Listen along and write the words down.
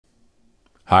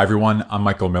Hi everyone, I'm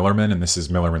Michael Millerman and this is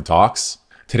Millerman Talks.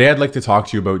 Today I'd like to talk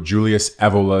to you about Julius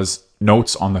Evola's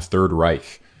Notes on the Third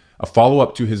Reich, a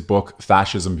follow-up to his book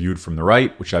Fascism Viewed from the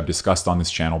Right, which I've discussed on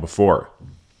this channel before.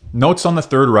 Notes on the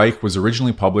Third Reich was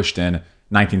originally published in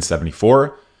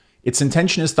 1974. Its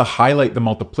intention is to highlight the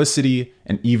multiplicity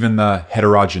and even the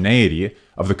heterogeneity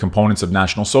of the components of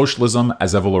National Socialism,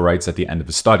 as Evola writes at the end of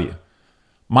the study.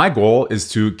 My goal is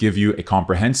to give you a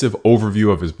comprehensive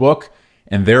overview of his book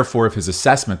and therefore of his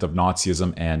assessment of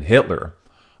Nazism and Hitler.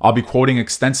 I'll be quoting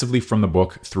extensively from the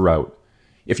book throughout.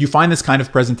 If you find this kind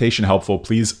of presentation helpful,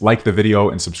 please like the video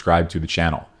and subscribe to the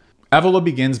channel. Evola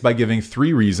begins by giving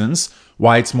 3 reasons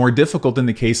why it's more difficult in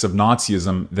the case of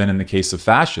Nazism than in the case of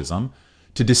fascism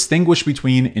to distinguish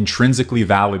between intrinsically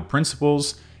valid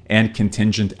principles and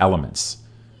contingent elements.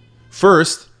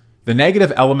 First, the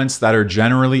negative elements that are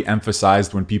generally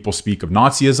emphasized when people speak of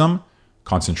Nazism: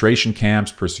 concentration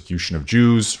camps, persecution of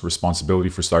Jews, responsibility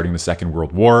for starting the Second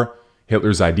World War,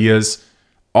 Hitler's ideas,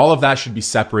 all of that should be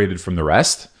separated from the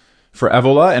rest. For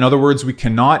Evola, in other words, we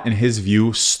cannot, in his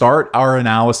view, start our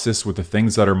analysis with the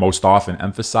things that are most often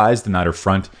emphasized and that are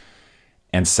front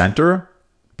and center,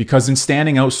 because in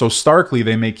standing out so starkly,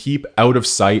 they may keep out of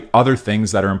sight other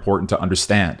things that are important to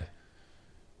understand.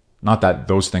 Not that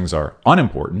those things are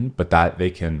unimportant, but that they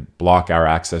can block our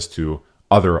access to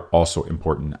other also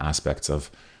important aspects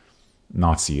of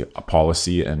Nazi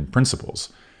policy and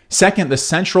principles. Second, the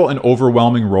central and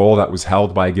overwhelming role that was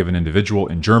held by a given individual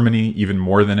in Germany, even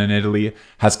more than in Italy,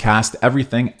 has cast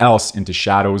everything else into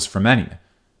shadows for many,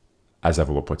 as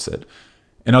Evola puts it.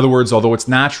 In other words, although it's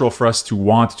natural for us to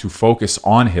want to focus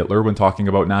on Hitler when talking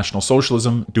about National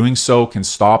Socialism, doing so can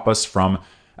stop us from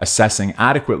assessing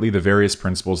adequately the various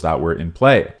principles that were in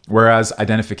play. Whereas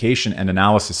identification and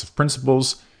analysis of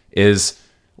principles is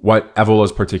what Evola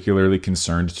is particularly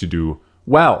concerned to do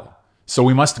well. So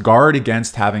we must guard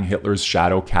against having Hitler's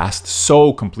shadow cast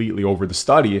so completely over the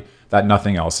study that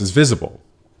nothing else is visible.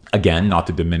 Again, not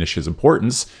to diminish his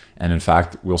importance, and in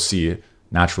fact, we'll see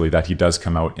naturally that he does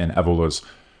come out in Evola's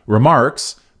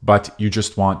remarks, but you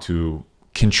just want to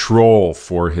control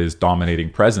for his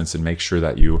dominating presence and make sure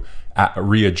that you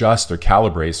readjust or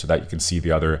calibrate so that you can see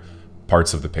the other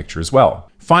parts of the picture as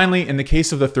well. Finally, in the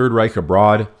case of the Third Reich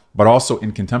abroad, but also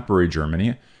in contemporary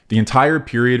Germany, the entire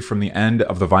period from the end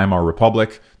of the Weimar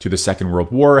Republic to the Second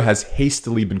World War has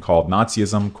hastily been called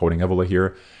Nazism, quoting Evola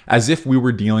here, as if we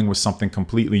were dealing with something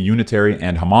completely unitary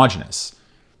and homogeneous.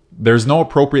 There's no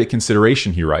appropriate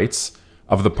consideration, he writes,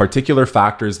 of the particular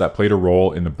factors that played a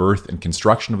role in the birth and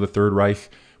construction of the Third Reich,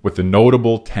 with the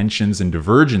notable tensions and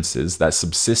divergences that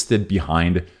subsisted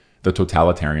behind the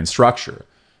totalitarian structure.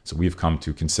 So we've come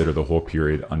to consider the whole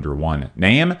period under one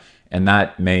name, and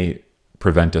that may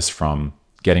prevent us from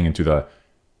getting into the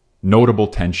notable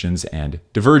tensions and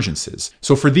divergences.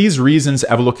 So for these reasons,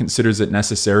 Evola considers it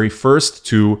necessary first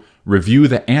to review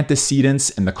the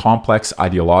antecedents and the complex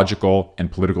ideological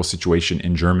and political situation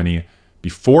in Germany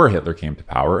before Hitler came to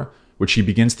power, which he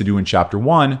begins to do in chapter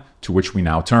 1, to which we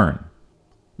now turn.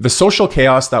 The social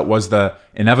chaos that was the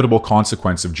inevitable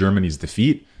consequence of Germany's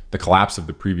defeat, the collapse of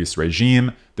the previous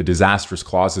regime, the disastrous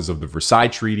clauses of the Versailles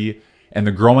Treaty, and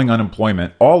the growing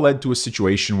unemployment all led to a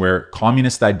situation where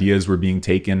communist ideas were being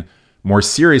taken more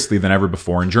seriously than ever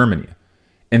before in Germany.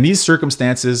 In these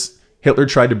circumstances, Hitler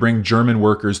tried to bring German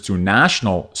workers to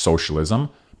National Socialism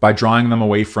by drawing them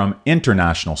away from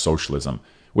international socialism,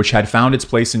 which had found its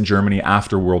place in Germany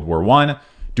after World War I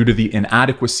due to the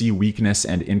inadequacy, weakness,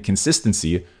 and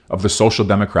inconsistency of the social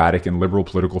democratic and liberal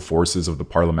political forces of the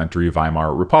parliamentary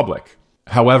Weimar Republic.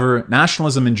 However,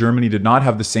 nationalism in Germany did not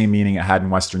have the same meaning it had in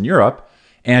Western Europe,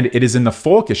 and it is in the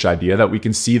folkish idea that we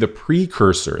can see the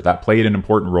precursor that played an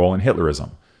important role in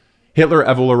Hitlerism. Hitler,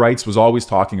 Evola writes, was always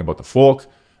talking about the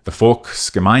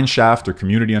Volksgemeinschaft, or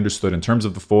community understood in terms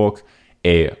of the folk,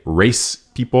 a race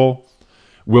people,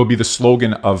 will be the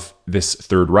slogan of this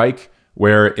Third Reich,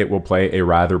 where it will play a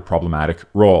rather problematic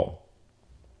role.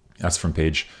 That's from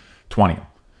page 20.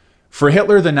 For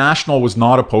Hitler, the national was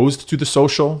not opposed to the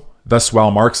social. Thus,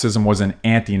 while Marxism was an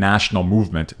anti-national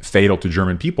movement fatal to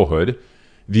German peoplehood,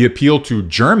 the appeal to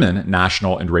German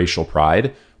national and racial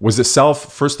pride was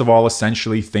itself, first of all,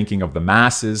 essentially thinking of the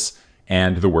masses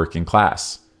and the working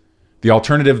class. The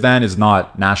alternative then is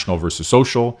not national versus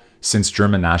social, since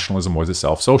German nationalism was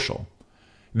itself social.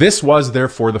 This was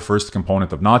therefore the first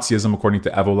component of Nazism, according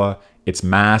to Evola, its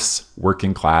mass,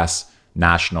 working class,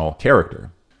 national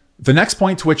character. The next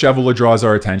point to which Evola draws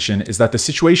our attention is that the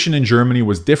situation in Germany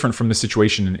was different from the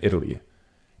situation in Italy.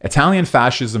 Italian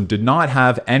fascism did not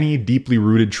have any deeply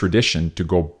rooted tradition to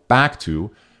go back to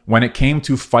when it came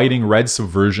to fighting red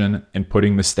subversion and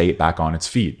putting the state back on its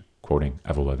feet, quoting quoting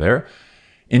Evola there.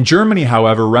 In Germany,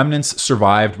 however, remnants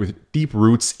survived with deep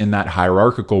roots in that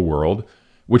hierarchical world,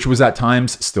 which was at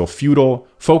times still feudal,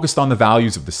 focused on the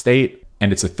values of the state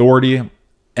and its authority,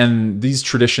 and these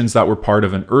traditions that were part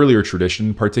of an earlier tradition,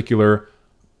 in particular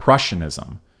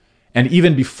Prussianism. And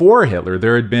even before Hitler,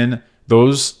 there had been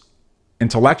those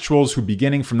intellectuals who,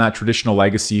 beginning from that traditional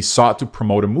legacy, sought to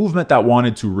promote a movement that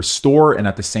wanted to restore and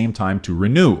at the same time to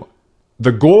renew.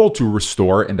 The goal to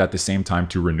restore and at the same time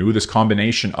to renew, this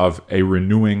combination of a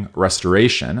renewing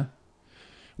restoration,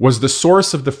 was the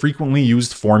source of the frequently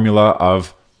used formula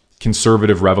of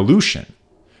conservative revolution,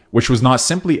 which was not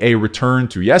simply a return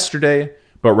to yesterday,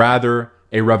 but rather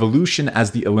a revolution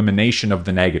as the elimination of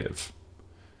the negative.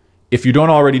 If you don't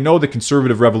already know, the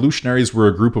conservative revolutionaries were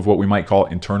a group of what we might call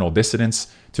internal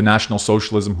dissidents to National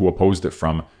Socialism who opposed it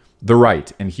from the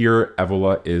right. And here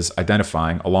Evola is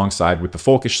identifying alongside with the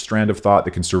folkish strand of thought,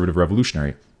 the conservative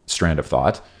revolutionary strand of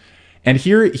thought. And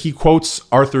here he quotes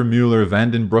Arthur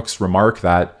Müller-Vandenbroek's remark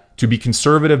that to be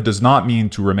conservative does not mean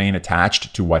to remain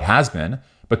attached to what has been,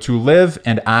 but to live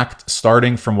and act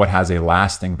starting from what has a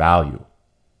lasting value.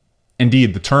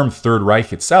 Indeed, the term Third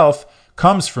Reich itself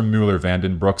comes from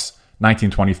Müller-Vandenbroek's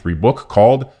 1923 book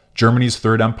called Germany's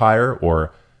Third Empire,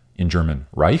 or in German,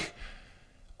 Reich.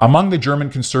 Among the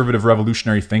German conservative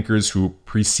revolutionary thinkers who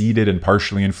preceded and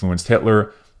partially influenced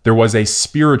Hitler, there was a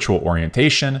spiritual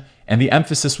orientation, and the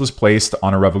emphasis was placed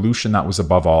on a revolution that was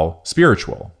above all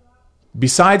spiritual.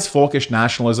 Besides folkish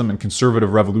nationalism and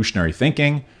conservative revolutionary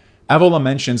thinking, Evola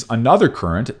mentions another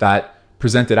current that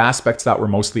presented aspects that were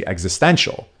mostly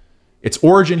existential. Its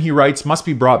origin, he writes, must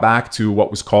be brought back to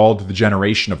what was called the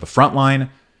generation of the front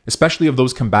line, especially of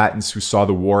those combatants who saw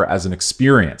the war as an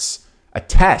experience, a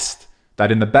test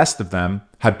that in the best of them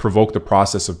had provoked a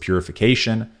process of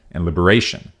purification and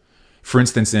liberation. For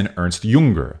instance, in Ernst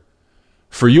Jünger.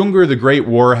 For Jünger, the Great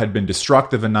War had been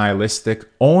destructive and nihilistic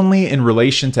only in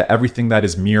relation to everything that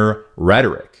is mere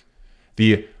rhetoric,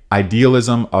 the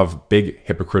idealism of big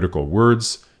hypocritical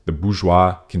words, the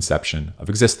bourgeois conception of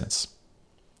existence.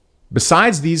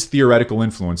 Besides these theoretical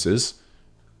influences,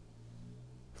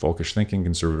 folkish thinking,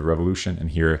 conservative revolution, and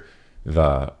here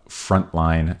the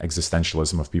frontline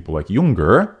existentialism of people like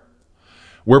Jünger,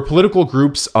 were political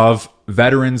groups of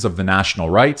veterans of the national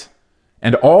right,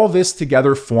 and all this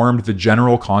together formed the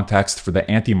general context for the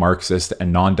anti-Marxist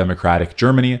and non-democratic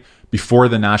Germany before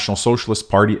the National Socialist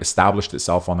Party established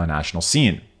itself on the national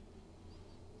scene.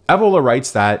 Evola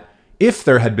writes that if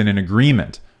there had been an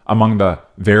agreement among the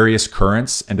various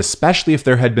currents, and especially if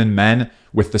there had been men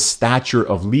with the stature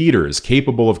of leaders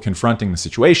capable of confronting the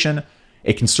situation,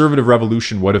 a conservative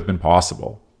revolution would have been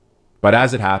possible. But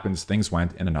as it happens, things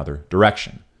went in another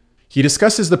direction. He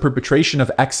discusses the perpetration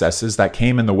of excesses that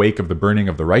came in the wake of the burning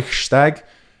of the Reichstag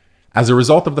as a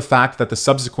result of the fact that the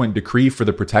subsequent decree for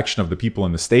the protection of the people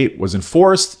in the state was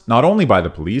enforced not only by the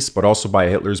police, but also by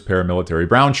Hitler's paramilitary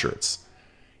brown shirts.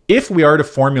 If we are to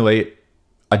formulate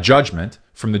a judgment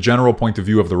from the general point of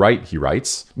view of the right, he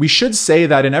writes, we should say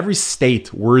that in every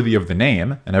state worthy of the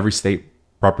name, and every state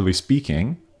properly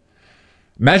speaking,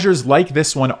 measures like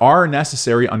this one are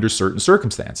necessary under certain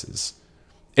circumstances.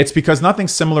 It's because nothing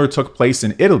similar took place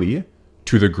in Italy,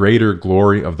 to the greater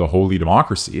glory of the holy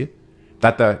democracy,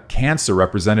 that the cancer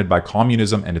represented by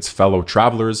communism and its fellow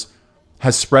travelers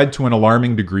has spread to an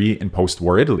alarming degree in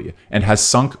post-war Italy, and has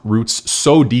sunk roots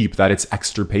so deep that its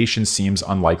extirpation seems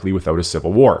unlikely without a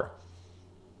civil war.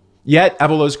 Yet,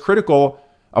 Evola is critical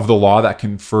of the law that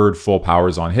conferred full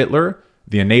powers on Hitler,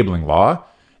 the enabling law.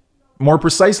 More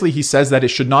precisely, he says that it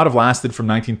should not have lasted from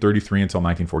 1933 until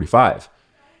 1945.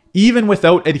 Even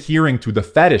without adhering to the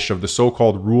fetish of the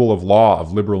so-called rule of law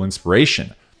of liberal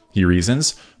inspiration, he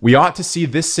reasons, we ought to see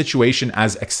this situation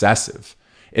as excessive.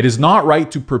 It is not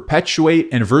right to perpetuate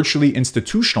and virtually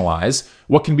institutionalize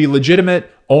what can be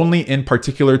legitimate only in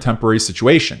particular temporary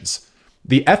situations.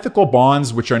 The ethical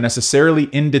bonds which are necessarily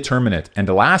indeterminate and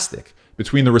elastic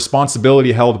between the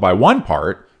responsibility held by one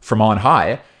part from on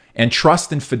high and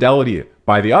trust and fidelity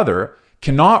by the other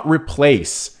cannot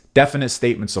replace definite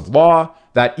statements of law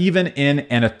that even in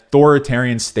an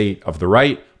authoritarian state of the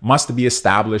right must be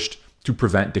established to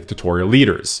prevent dictatorial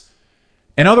leaders.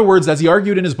 In other words, as he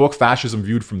argued in his book Fascism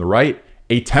Viewed from the Right,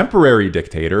 a temporary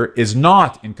dictator is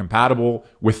not incompatible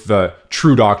with the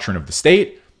true doctrine of the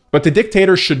state, but the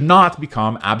dictator should not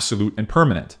become absolute and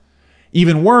permanent.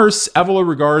 Even worse, Evola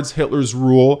regards Hitler's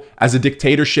rule as a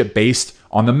dictatorship based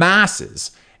on the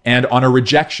masses and on a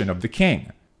rejection of the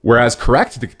king, whereas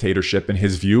correct dictatorship, in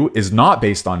his view, is not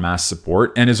based on mass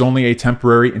support and is only a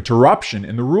temporary interruption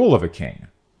in the rule of a king.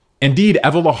 Indeed,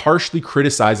 Evola harshly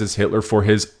criticizes Hitler for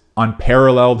his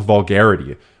unparalleled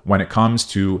vulgarity when it comes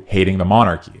to hating the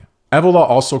monarchy. Evola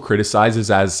also criticizes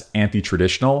as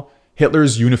anti-traditional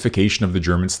Hitler's unification of the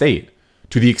German state,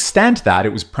 to the extent that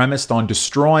it was premised on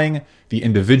destroying the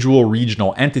individual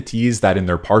regional entities that in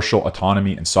their partial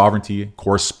autonomy and sovereignty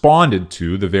corresponded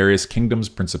to the various kingdoms,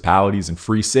 principalities, and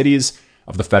free cities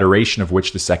of the federation of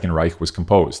which the Second Reich was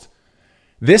composed.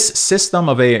 This system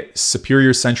of a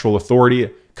superior central authority,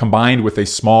 combined with a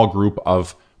small group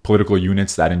of political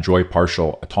units that enjoy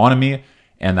partial autonomy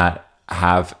and that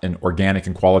have an organic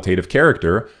and qualitative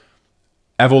character,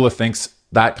 Evola thinks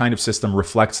that kind of system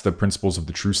reflects the principles of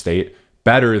the true state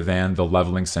better than the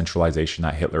leveling centralization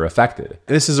that Hitler effected.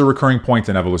 This is a recurring point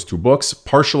in Evola's two books.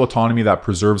 Partial autonomy that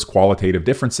preserves qualitative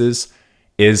differences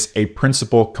is a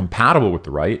principle compatible with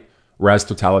the right, whereas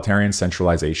totalitarian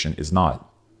centralization is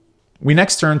not. We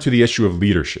next turn to the issue of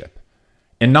leadership.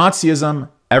 In Nazism,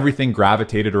 everything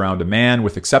gravitated around a man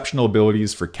with exceptional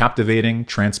abilities for captivating,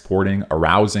 transporting,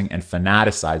 arousing, and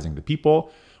fanaticizing the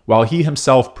people, while he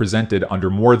himself presented under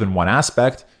more than one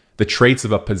aspect the traits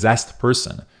of a possessed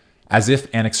person, as if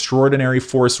an extraordinary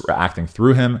force were acting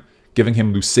through him, giving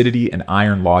him lucidity and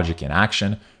iron logic in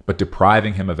action, but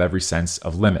depriving him of every sense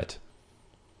of limit.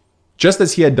 Just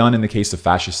as he had done in the case of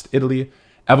fascist Italy,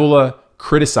 Evola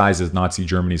criticizes Nazi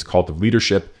Germany's cult of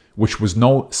leadership, which was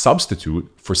no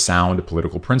substitute for sound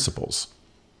political principles.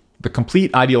 The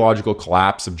complete ideological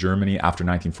collapse of Germany after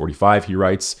 1945, he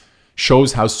writes,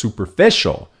 shows how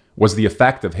superficial was the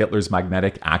effect of Hitler's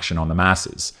magnetic action on the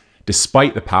masses,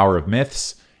 despite the power of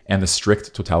myths and the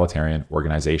strict totalitarian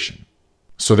organization.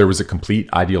 So there was a complete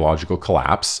ideological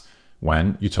collapse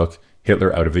when you took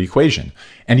Hitler out of the equation.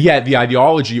 And yet the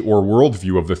ideology or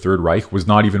worldview of the Third Reich was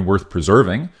not even worth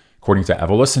preserving, according to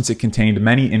Evola, since it contained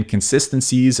many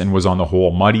inconsistencies and was on the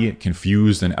whole muddy,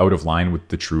 confused, and out of line with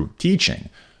the true teaching.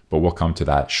 But we'll come to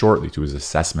that shortly, to his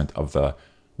assessment of the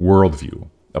worldview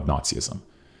of Nazism.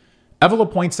 Evola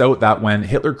points out that when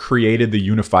Hitler created the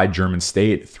unified German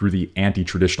state through the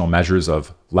anti-traditional measures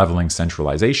of leveling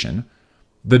centralization,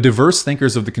 the diverse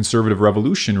thinkers of the conservative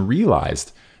revolution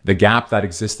realized the gap that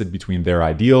existed between their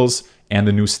ideals and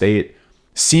the new state,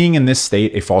 seeing in this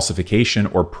state a falsification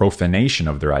or profanation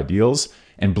of their ideals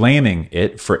and blaming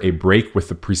it for a break with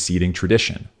the preceding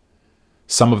tradition.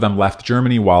 Some of them left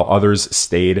Germany while others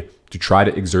stayed to try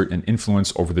to exert an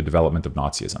influence over the development of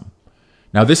Nazism.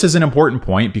 Now, this is an important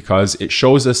point because it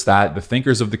shows us that the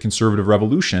thinkers of the conservative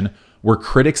revolution were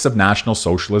critics of National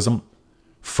Socialism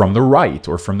from the right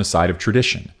or from the side of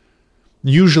tradition.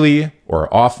 Usually,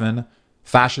 or often,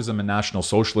 fascism and National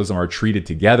Socialism are treated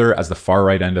together as the far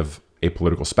right end of a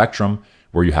political spectrum,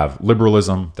 where you have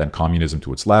liberalism, then communism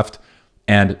to its left,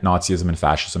 and Nazism and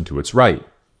fascism to its right.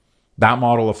 That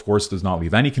model, of course, does not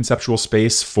leave any conceptual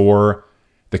space for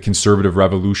the conservative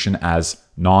revolution as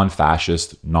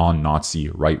non-fascist, non-Nazi,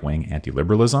 right-wing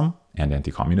anti-liberalism and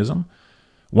anti-communism.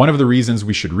 One of the reasons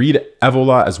we should read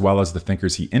Evola as well as the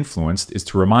thinkers he influenced is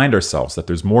to remind ourselves that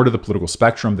there's more to the political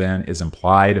spectrum than is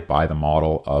implied by the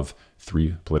model of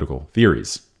three political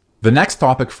theories. The next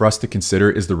topic for us to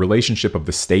consider is the relationship of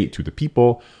the state to the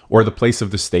people, or the place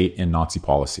of the state in Nazi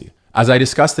policy. As I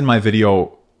discussed in my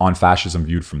video on fascism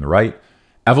viewed from the right,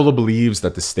 Evola believes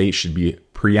that the state should be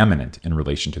preeminent in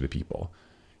relation to the people.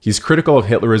 He's critical of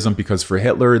Hitlerism because for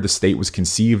Hitler, the state was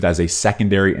conceived as a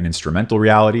secondary and instrumental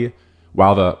reality,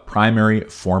 while the primary,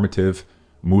 formative,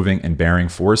 moving, and bearing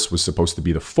force was supposed to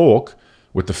be the folk,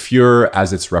 with the Führer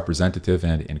as its representative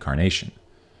and incarnation.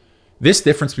 This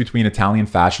difference between Italian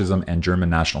fascism and German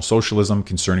National Socialism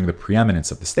concerning the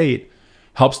preeminence of the state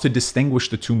helps to distinguish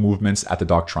the two movements at the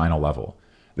doctrinal level.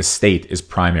 The state is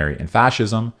primary in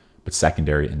fascism, but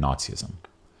secondary in Nazism.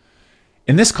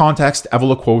 In this context,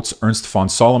 Evola quotes Ernst von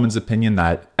Salomon's opinion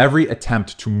that every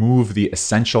attempt to move the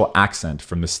essential accent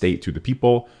from the state to the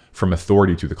people, from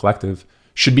authority to the collective,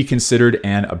 should be considered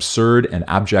an absurd and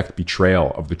abject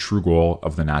betrayal of the true goal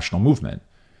of the national movement.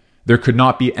 There could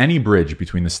not be any bridge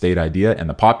between the state idea and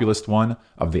the populist one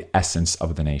of the essence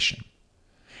of the nation.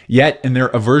 Yet, in their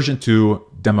aversion to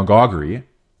demagoguery,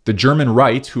 the German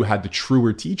right, who had the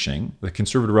truer teaching, the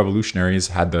conservative revolutionaries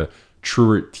had the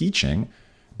truer teaching,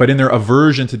 but in their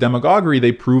aversion to demagoguery,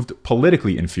 they proved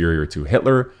politically inferior to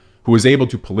Hitler, who was able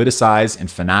to politicize and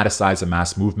fanaticize a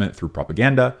mass movement through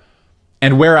propaganda.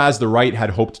 And whereas the right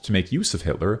had hoped to make use of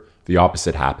Hitler, the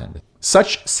opposite happened.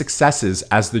 Such successes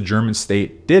as the German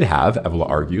state did have, Evola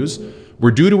argues,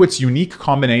 were due to its unique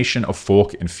combination of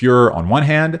folk and Führer on one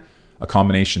hand, a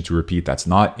combination, to repeat, that's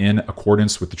not in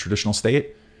accordance with the traditional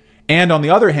state, and on the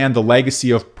other hand, the legacy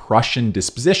of Prussian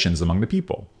dispositions among the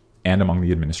people and among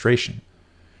the administration.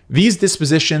 These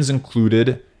dispositions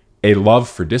included a love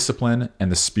for discipline,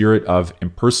 and the spirit of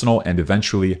impersonal and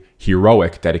eventually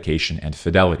heroic dedication and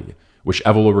fidelity, which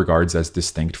Evola regards as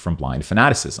distinct from blind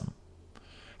fanaticism.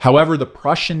 However, the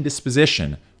Prussian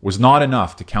disposition was not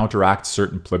enough to counteract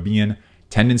certain plebeian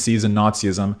tendencies in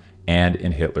Nazism and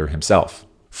in Hitler himself.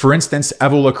 For instance,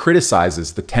 Evola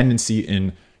criticizes the tendency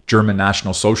in German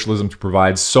National Socialism to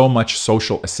provide so much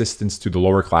social assistance to the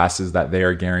lower classes that they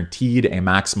are guaranteed a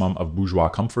maximum of bourgeois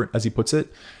comfort, as he puts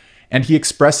it, and he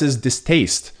expresses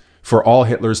distaste for all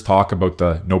Hitler's talk about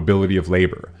the nobility of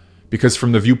labor, because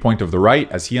from the viewpoint of the right,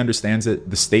 as he understands it,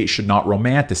 the state should not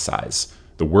romanticize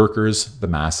the workers, the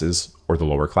masses, or the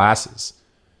lower classes.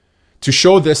 To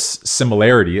show this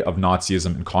similarity of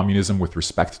Nazism and communism with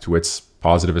respect to its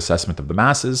positive assessment of the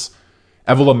masses,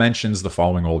 Evola mentions the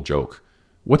following old joke.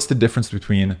 What's the difference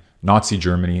between Nazi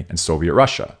Germany and Soviet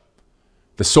Russia?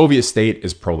 The Soviet state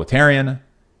is proletarian,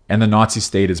 and the Nazi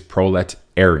state is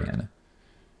proletarian.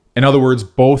 In other words,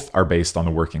 both are based on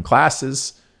the working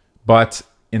classes, but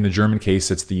in the German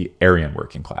case, it's the Aryan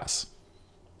working class.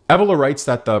 Evola writes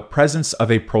that the presence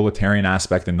of a proletarian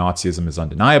aspect in Nazism is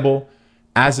undeniable,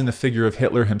 as in the figure of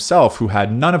Hitler himself, who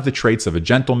had none of the traits of a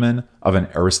gentleman of an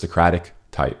aristocratic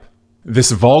type.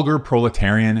 This vulgar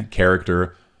proletarian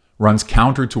character runs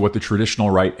counter to what the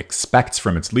traditional right expects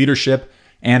from its leadership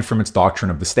and from its doctrine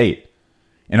of the state.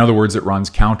 In other words, it runs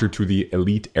counter to the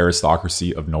elite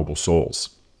aristocracy of noble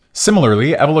souls.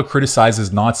 Similarly, Evola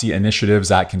criticizes Nazi initiatives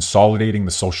at consolidating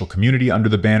the social community under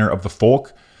the banner of the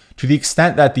folk, to the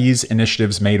extent that these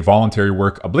initiatives made voluntary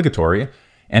work obligatory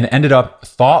and ended up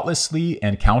thoughtlessly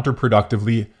and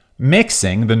counterproductively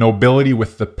mixing the nobility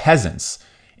with the peasants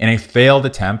in a failed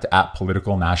attempt at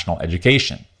political national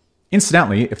education.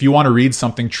 Incidentally, if you want to read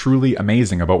something truly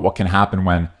amazing about what can happen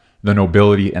when the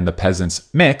nobility and the peasants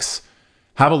mix,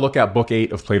 have a look at Book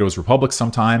 8 of Plato's Republic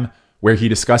sometime, where he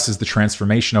discusses the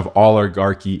transformation of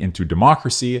oligarchy into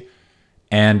democracy,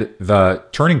 and the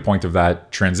turning point of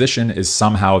that transition is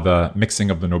somehow the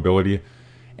mixing of the nobility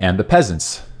and the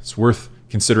peasants. It's worth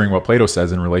considering what Plato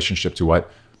says in relationship to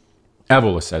what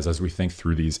Evola says as we think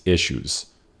through these issues.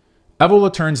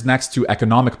 Evola turns next to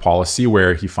economic policy,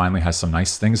 where he finally has some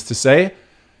nice things to say.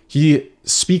 He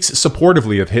speaks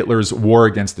supportively of Hitler's war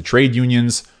against the trade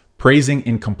unions, praising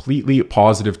in completely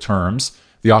positive terms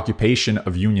the occupation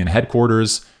of union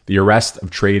headquarters, the arrest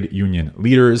of trade union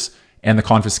leaders, and the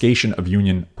confiscation of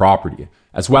union property,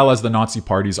 as well as the Nazi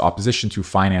Party's opposition to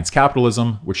finance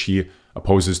capitalism, which he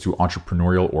opposes to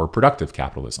entrepreneurial or productive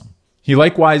capitalism. He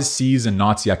likewise sees in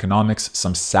Nazi economics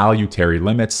some salutary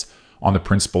limits on the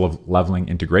principle of leveling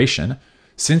integration,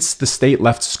 since the state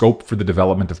left scope for the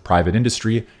development of private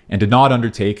industry and did not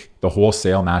undertake the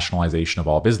wholesale nationalization of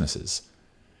all businesses.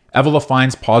 Evola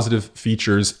finds positive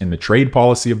features in the trade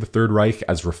policy of the Third Reich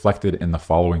as reflected in the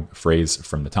following phrase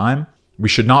from the time. We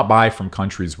should not buy from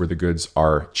countries where the goods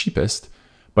are cheapest,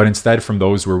 but instead from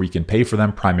those where we can pay for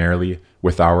them primarily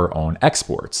with our own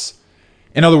exports.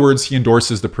 In other words, he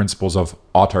endorses the principles of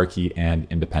autarky and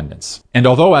independence. And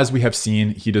although, as we have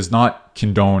seen, he does not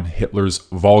condone Hitler's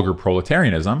vulgar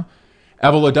proletarianism,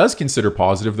 Evola does consider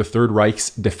positive the Third Reich's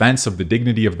defense of the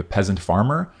dignity of the peasant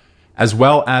farmer, as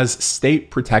well as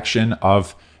state protection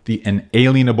of the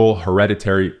inalienable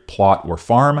hereditary plot or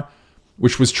farm,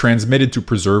 which was transmitted to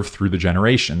preserve through the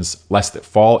generations, lest it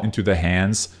fall into the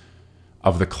hands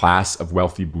of the class of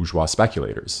wealthy bourgeois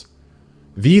speculators.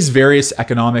 These various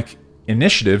economic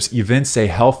initiatives evince a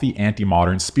healthy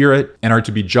anti-modern spirit and are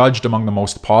to be judged among the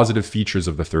most positive features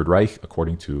of the Third Reich,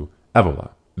 according to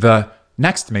Evola. The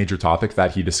next major topic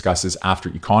that he discusses after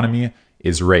economy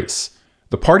is race.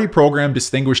 The party program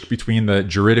distinguished between the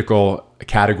juridical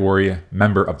category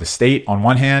member of the state on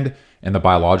one hand and the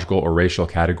biological or racial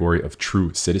category of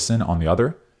true citizen on the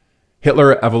other.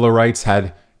 Hitler, Evola writes,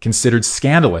 had considered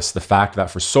scandalous the fact that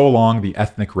for so long the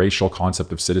ethnic racial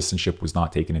concept of citizenship was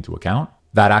not taken into account.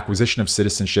 That acquisition of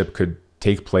citizenship could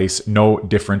take place no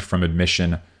different from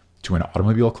admission to an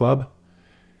automobile club.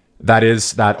 That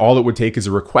is, that all it would take is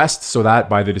a request so that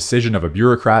by the decision of a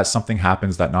bureaucrat, something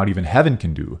happens that not even heaven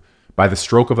can do. By the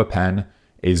stroke of a pen,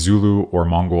 a Zulu or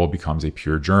Mongol becomes a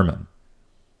pure German.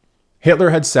 Hitler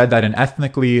had said that an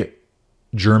ethnically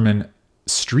German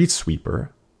street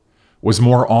sweeper was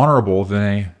more honorable than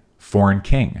a foreign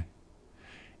king.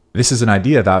 This is an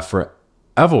idea that for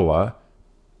Evola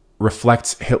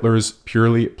reflects Hitler's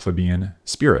purely plebeian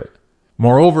spirit.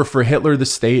 Moreover, for Hitler, the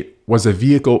state was a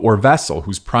vehicle or vessel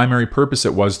whose primary purpose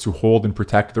it was to hold and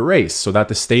protect the race, so that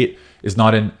the state is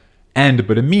not an end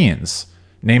but a means,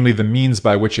 namely the means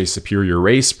by which a superior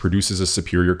race produces a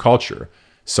superior culture.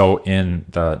 So in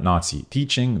the Nazi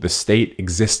teaching, the state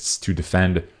exists to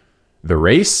defend the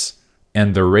race,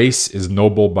 and the race is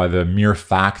noble by the mere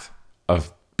fact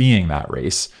of being that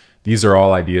race. These are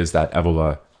all ideas that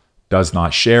Evola does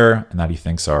not share and that he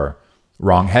thinks are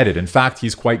wrong-headed. In fact,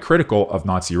 he's quite critical of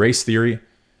Nazi race theory.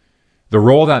 The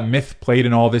role that myth played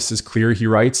in all this is clear, he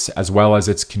writes, as well as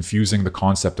it's confusing the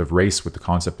concept of race with the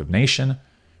concept of nation,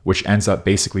 which ends up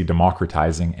basically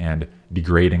democratizing and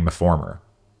degrading the former.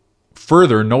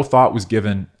 Further, no thought was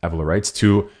given, Evola writes,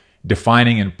 to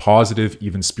defining in positive,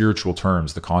 even spiritual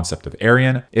terms, the concept of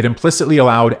Aryan. It implicitly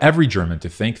allowed every German to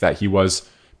think that he was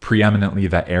preeminently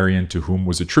the Aryan to whom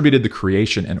was attributed the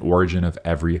creation and origin of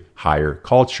every higher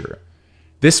culture.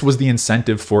 This was the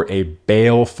incentive for a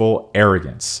baleful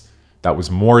arrogance that was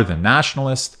more than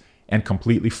nationalist and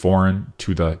completely foreign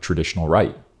to the traditional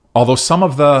right. Although some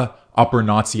of the upper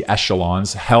Nazi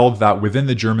echelons held that within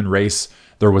the German race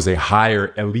there was a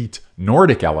higher elite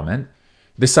Nordic element,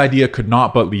 this idea could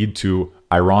not but lead to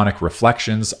ironic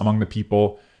reflections among the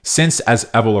people, since, as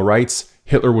Evola writes,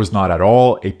 Hitler was not at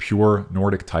all a pure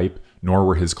Nordic type, nor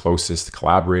were his closest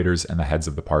collaborators and the heads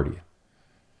of the party.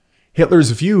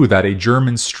 Hitler's view that a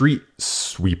German street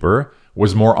sweeper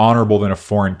was more honorable than a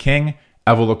foreign king,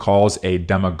 Evola calls a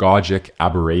demagogic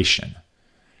aberration.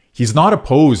 He's not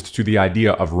opposed to the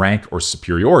idea of rank or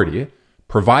superiority,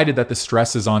 provided that the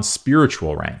stress is on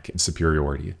spiritual rank and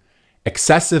superiority.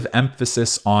 Excessive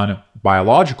emphasis on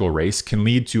biological race can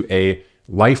lead to a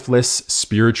lifeless,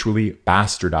 spiritually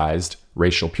bastardized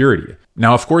racial purity.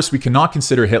 Now, of course, we cannot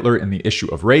consider Hitler in the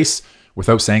issue of race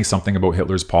without saying something about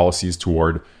Hitler's policies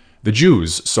toward the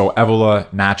Jews, so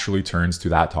Evola naturally turns to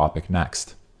that topic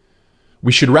next.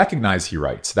 We should recognize, he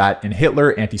writes, that in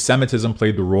Hitler, anti-Semitism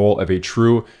played the role of a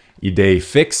true idée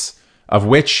fixe, of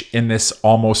which, in this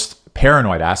almost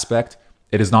paranoid aspect,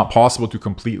 it is not possible to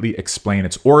completely explain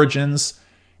its origins,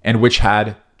 and which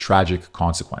had tragic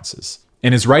consequences.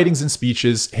 In his writings and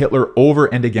speeches, Hitler over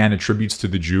and again attributes to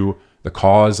the Jew the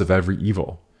cause of every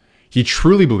evil. He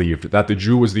truly believed that the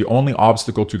Jew was the only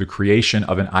obstacle to the creation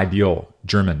of an ideal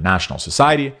German national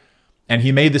society, and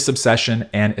he made this obsession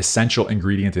an essential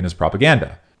ingredient in his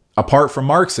propaganda. Apart from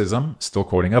Marxism, still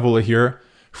quoting Evola here,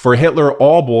 for Hitler,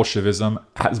 all Bolshevism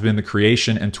has been the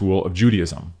creation and tool of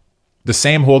Judaism. The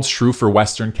same holds true for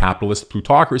Western capitalist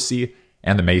plutocracy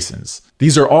and the Masons.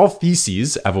 These are all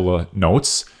theses, Evola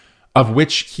notes, of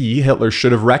which he, Hitler,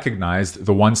 should have recognized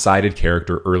the one-sided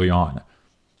character early on.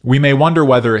 We may wonder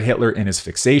whether Hitler, in his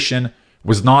fixation,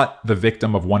 was not the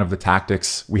victim of one of the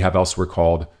tactics we have elsewhere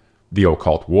called the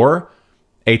occult war,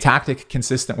 a tactic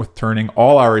consistent with turning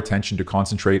all our attention to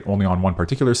concentrate only on one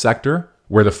particular sector,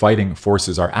 where the fighting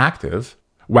forces are active,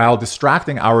 while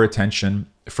distracting our attention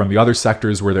from the other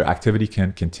sectors where their activity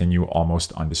can continue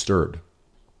almost undisturbed.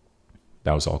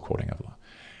 That was all quoting Evola.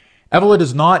 Evola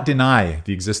does not deny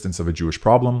the existence of a Jewish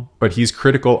problem, but he's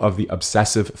critical of the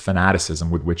obsessive fanaticism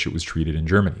with which it was treated in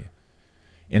Germany.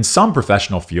 In some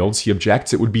professional fields, he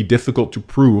objects it would be difficult to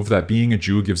prove that being a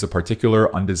Jew gives a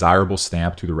particular undesirable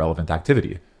stamp to the relevant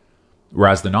activity,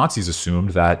 whereas the Nazis assumed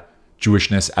that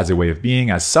Jewishness as a way of being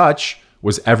as such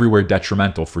was everywhere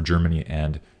detrimental for Germany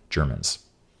and Germans.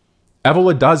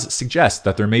 Evola does suggest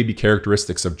that there may be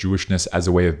characteristics of Jewishness as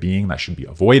a way of being that should be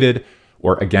avoided,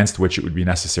 or against which it would be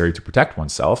necessary to protect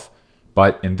oneself,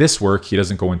 but in this work, he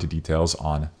doesn't go into details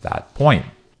on that point.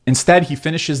 Instead, he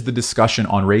finishes the discussion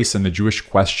on race and the Jewish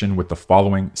question with the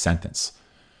following sentence.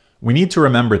 We need to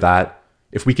remember that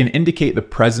if we can indicate the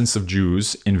presence of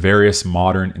Jews in various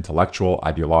modern intellectual,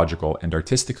 ideological, and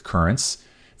artistic currents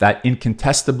that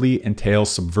incontestably entail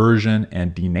subversion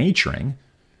and denaturing,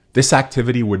 this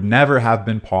activity would never have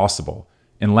been possible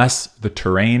unless the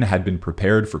terrain had been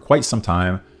prepared for quite some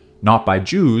time, not by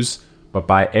Jews, but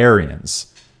by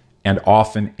Aryans, and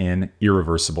often in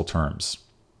irreversible terms.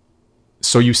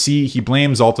 So you see, he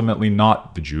blames ultimately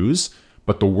not the Jews,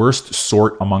 but the worst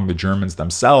sort among the Germans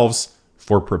themselves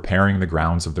for preparing the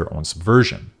grounds of their own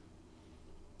subversion.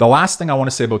 The last thing I want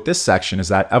to say about this section is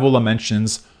that Evola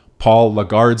mentions Paul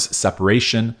Lagarde's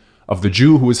separation of the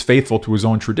Jew who is faithful to his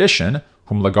own tradition,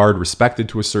 whom Lagarde respected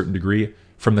to a certain degree,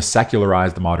 from the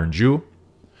secularized modern Jew.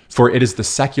 For it is the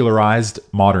secularized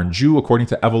modern Jew, according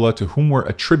to Evola, to whom were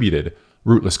attributed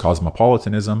rootless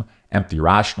cosmopolitanism, empty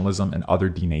rationalism, and other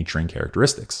denaturing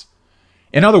characteristics.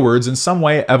 In other words, in some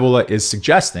way, Evola is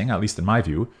suggesting, at least in my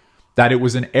view, that it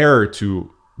was an error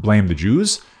to blame the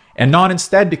Jews, and not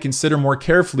instead to consider more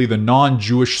carefully the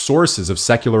non-Jewish sources of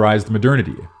secularized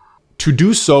modernity. To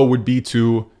do so would be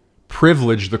to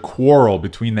privilege the quarrel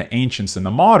between the ancients and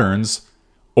the moderns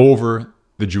over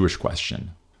the Jewish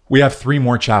question. We have 3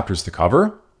 more chapters to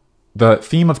cover. The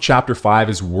theme of chapter 5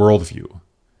 is worldview.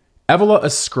 Evola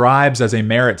ascribes as a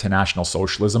merit to National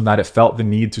Socialism that it felt the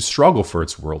need to struggle for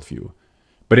its worldview.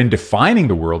 But in defining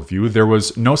the worldview, there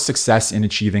was no success in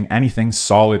achieving anything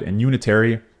solid and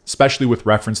unitary, especially with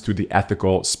reference to the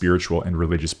ethical, spiritual, and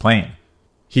religious plane.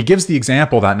 He gives the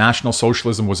example that National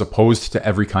Socialism was opposed to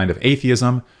every kind of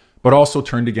atheism, but also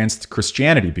turned against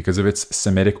Christianity because of its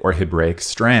Semitic or Hebraic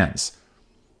strands.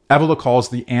 Evola calls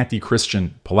the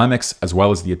anti-Christian polemics, as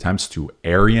well as the attempts to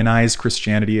Aryanize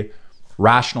Christianity,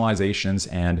 rationalizations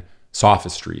and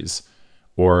sophistries,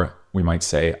 or we might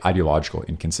say ideological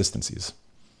inconsistencies.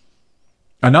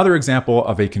 Another example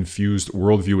of a confused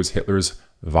worldview is Hitler's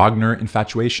Wagner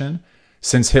infatuation.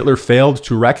 Since Hitler failed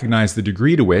to recognize the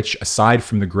degree to which, aside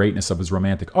from the greatness of his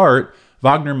romantic art,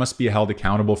 Wagner must be held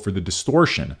accountable for the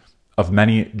distortion of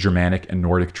many Germanic and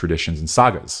Nordic traditions and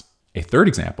sagas. A third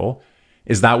example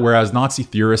is that whereas Nazi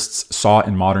theorists saw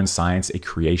in modern science a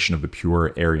creation of the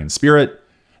pure Aryan spirit,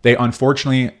 they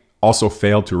unfortunately also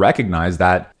failed to recognize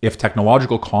that if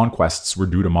technological conquests were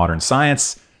due to modern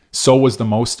science, so was the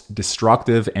most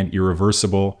destructive and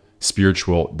irreversible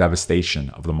spiritual devastation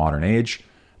of the modern age,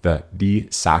 the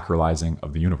desacralizing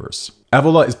of the universe.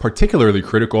 Evola is particularly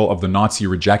critical of the Nazi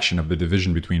rejection of the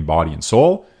division between body and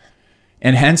soul,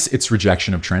 and hence its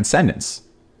rejection of transcendence.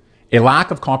 A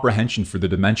lack of comprehension for the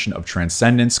dimension of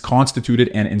transcendence constituted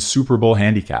an insuperable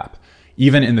handicap,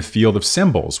 even in the field of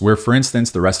symbols, where, for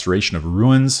instance, the restoration of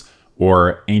ruins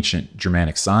or ancient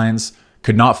Germanic signs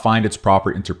could not find its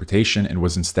proper interpretation and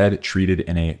was instead treated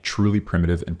in a truly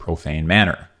primitive and profane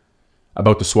manner.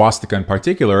 About the swastika in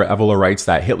particular, Evola writes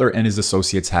that Hitler and his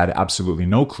associates had absolutely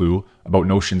no clue about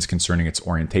notions concerning its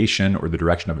orientation or the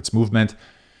direction of its movement.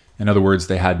 In other words,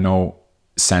 they had no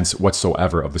sense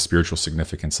whatsoever of the spiritual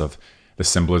significance of the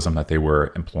symbolism that they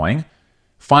were employing.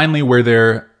 Finally, where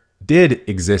there did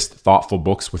exist thoughtful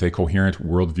books with a coherent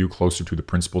worldview closer to the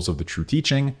principles of the true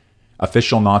teaching,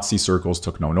 official Nazi circles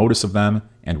took no notice of them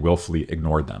and willfully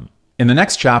ignored them. In the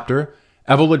next chapter,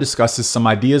 Evola discusses some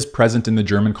ideas present in the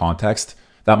German context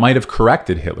that might have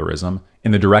corrected Hitlerism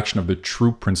in the direction of the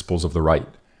true principles of the right.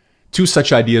 Two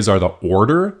such ideas are the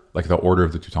order, like the Order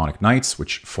of the Teutonic Knights,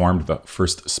 which formed the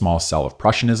first small cell of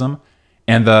Prussianism,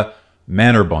 and the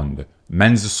Männerbund,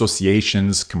 men's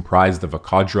associations comprised of a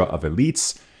cadre of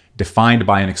elites, defined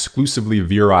by an exclusively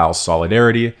virile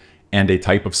solidarity and a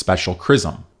type of special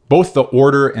chrism. Both the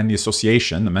order and the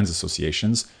association, the men's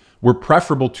associations, were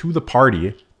preferable to the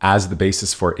party as the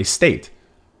basis for a state.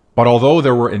 But although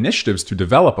there were initiatives to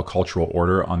develop a cultural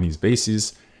order on these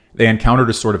bases, they encountered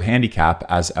a sort of handicap,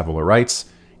 as Evola writes,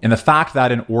 in the fact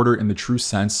that an order in the true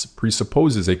sense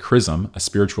presupposes a chrism, a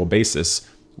spiritual basis,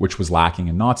 which was lacking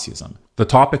in Nazism. The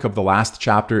topic of the last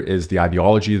chapter is the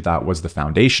ideology that was the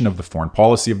foundation of the foreign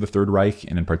policy of the Third Reich,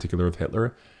 and in particular of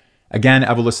Hitler. Again,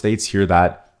 Evola states here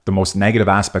that the most negative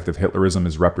aspect of Hitlerism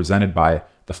is represented by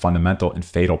the fundamental and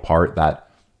fatal part that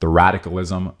the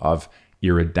radicalism of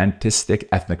irredentistic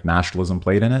ethnic nationalism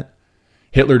played in it.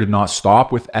 Hitler did not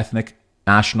stop with ethnic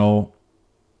national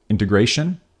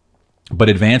integration, but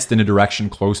advanced in a direction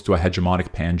close to a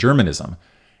hegemonic pan-Germanism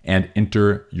and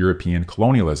inter-European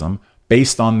colonialism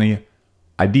based on the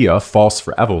idea, false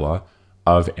for Evola,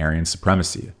 of Aryan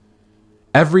supremacy.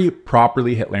 Every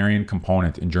properly Hitlerian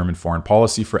component in German foreign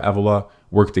policy for Evola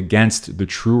worked against the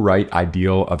true right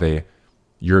ideal of a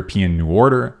European New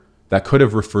Order that could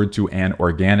have referred to an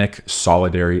organic,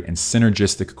 solidary, and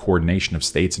synergistic coordination of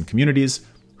states and communities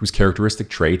whose characteristic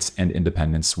traits and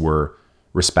independence were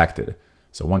respected.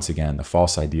 So once again, the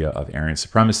false idea of Aryan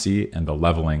supremacy and the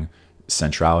leveling,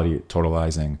 centrality,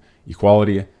 totalizing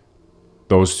equality,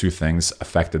 those two things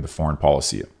affected the foreign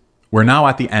policy. We're now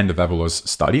at the end of Evola's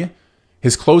study.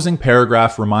 His closing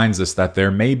paragraph reminds us that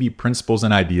there may be principles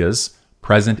and ideas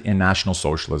present in National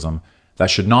Socialism that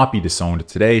should not be disowned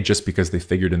today just because they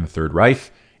figured in the Third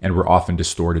Reich and were often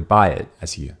distorted by it,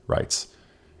 as he writes.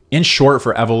 In short,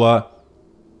 for Evola,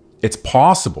 it's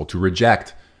possible to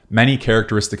reject many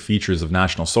characteristic features of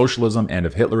National Socialism and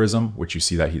of Hitlerism, which you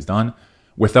see that he's done,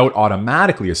 without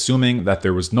automatically assuming that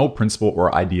there was no principle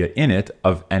or idea in it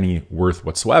of any worth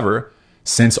whatsoever,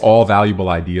 since all valuable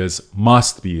ideas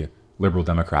must be liberal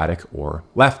democratic or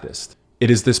leftist. It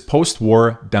is this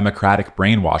post-war democratic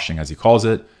brainwashing, as he calls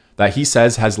it, that he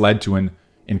says has led to an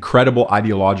incredible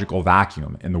ideological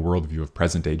vacuum in the worldview of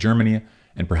present-day Germany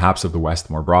and perhaps of the West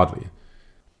more broadly.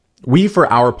 We,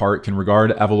 for our part, can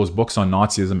regard Evola's books on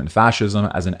Nazism and fascism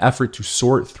as an effort to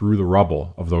sort through the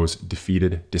rubble of those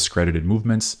defeated, discredited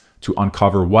movements to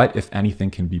uncover what, if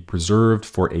anything, can be preserved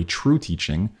for a true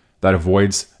teaching that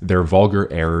avoids their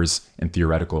vulgar errors and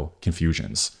theoretical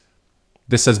confusions.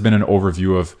 This has been an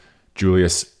overview of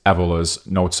Julius Evola's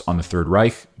notes on the Third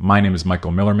Reich. My name is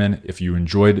Michael Millerman. If you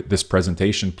enjoyed this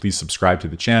presentation, please subscribe to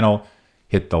the channel,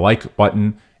 hit the like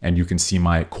button, And you can see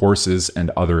my courses and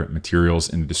other materials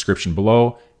in the description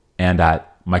below and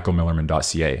at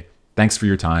michaelmillerman.ca. Thanks for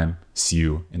your time. See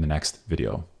you in the next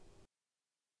video.